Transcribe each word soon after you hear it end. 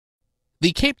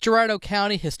The Cape Girardeau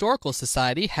County Historical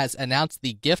Society has announced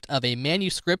the gift of a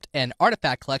manuscript and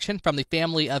artifact collection from the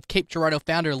family of Cape Girardeau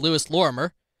founder Louis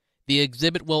Lorimer. The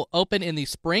exhibit will open in the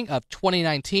spring of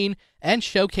 2019 and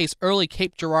showcase early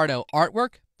Cape Girardeau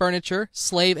artwork, furniture,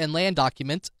 slave and land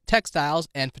documents, textiles,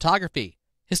 and photography.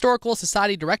 Historical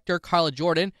Society Director Carla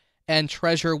Jordan and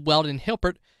Treasurer Weldon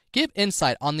Hilpert give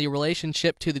insight on the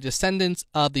relationship to the descendants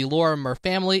of the Lorimer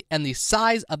family and the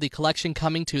size of the collection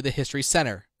coming to the History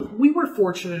Center. We were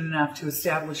fortunate enough to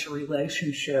establish a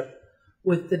relationship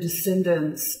with the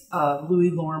descendants of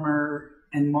Louis Lorimer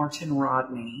and Martin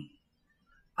Rodney,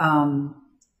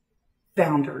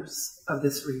 founders of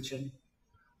this region.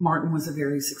 Martin was a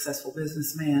very successful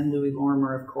businessman. Louis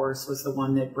Lorimer, of course, was the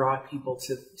one that brought people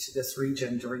to this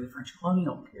region during the French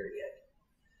colonial period.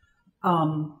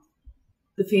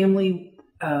 The family,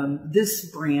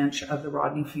 this branch of the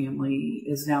Rodney family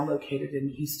is now located in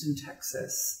Houston,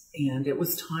 Texas, and it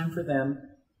was time for them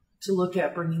to look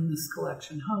at bringing this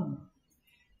collection home.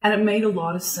 And it made a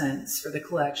lot of sense for the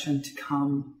collection to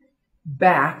come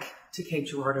back to Cape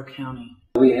Girardeau County.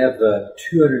 We have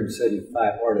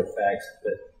 275 artifacts,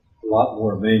 but a lot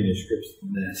more manuscripts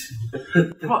than this.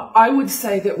 I would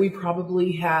say that we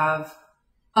probably have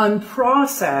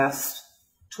unprocessed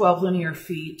 12 linear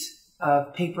feet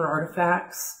of paper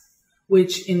artifacts,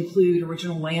 which include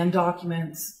original land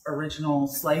documents, original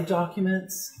slave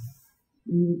documents,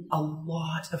 a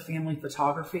lot of family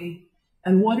photography.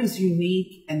 And what is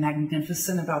unique and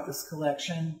magnificent about this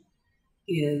collection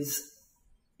is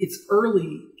it's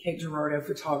early Cape Girardeau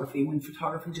photography, when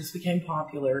photography just became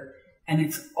popular, and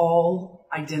it's all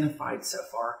identified so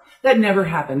far. That never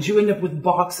happens. You end up with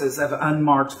boxes of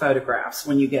unmarked photographs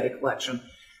when you get a collection.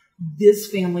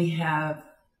 This family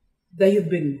they have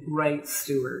been great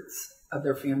stewards of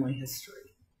their family history.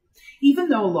 Even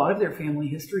though a lot of their family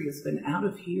history has been out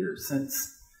of here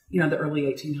since, the early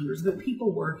 1800s, but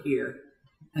people were here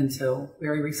until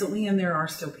very recently, and there are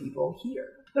still people here.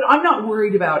 But I'm not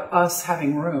worried about us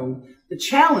having room. The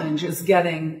challenge is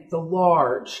getting the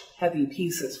large, heavy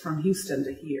pieces from Houston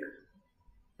to here.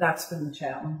 That's been the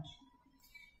challenge.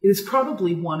 It is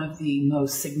probably one of the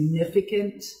most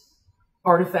significant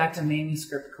artifact and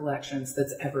manuscript collections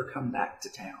that's ever come back to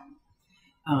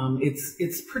town.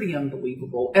 It's pretty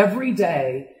unbelievable. Every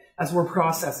day, as we're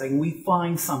processing, we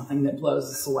find something that blows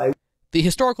us away. The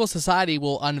Historical Society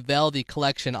will unveil the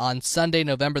collection on Sunday,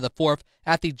 November the 4th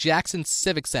at the Jackson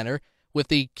Civic Center with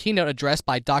the keynote address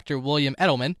by Dr. William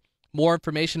Edelman. More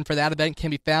information for that event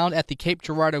can be found at the Cape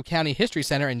Girardeau County History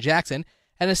Center in Jackson,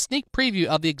 and a sneak preview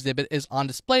of the exhibit is on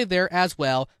display there as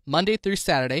well, Monday through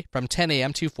Saturday from 10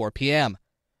 a.m. to 4 p.m.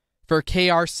 For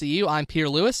KRCU, I'm Peter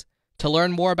Lewis. To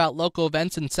learn more about local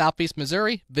events in Southeast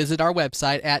Missouri, visit our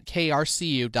website at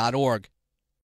krcu.org.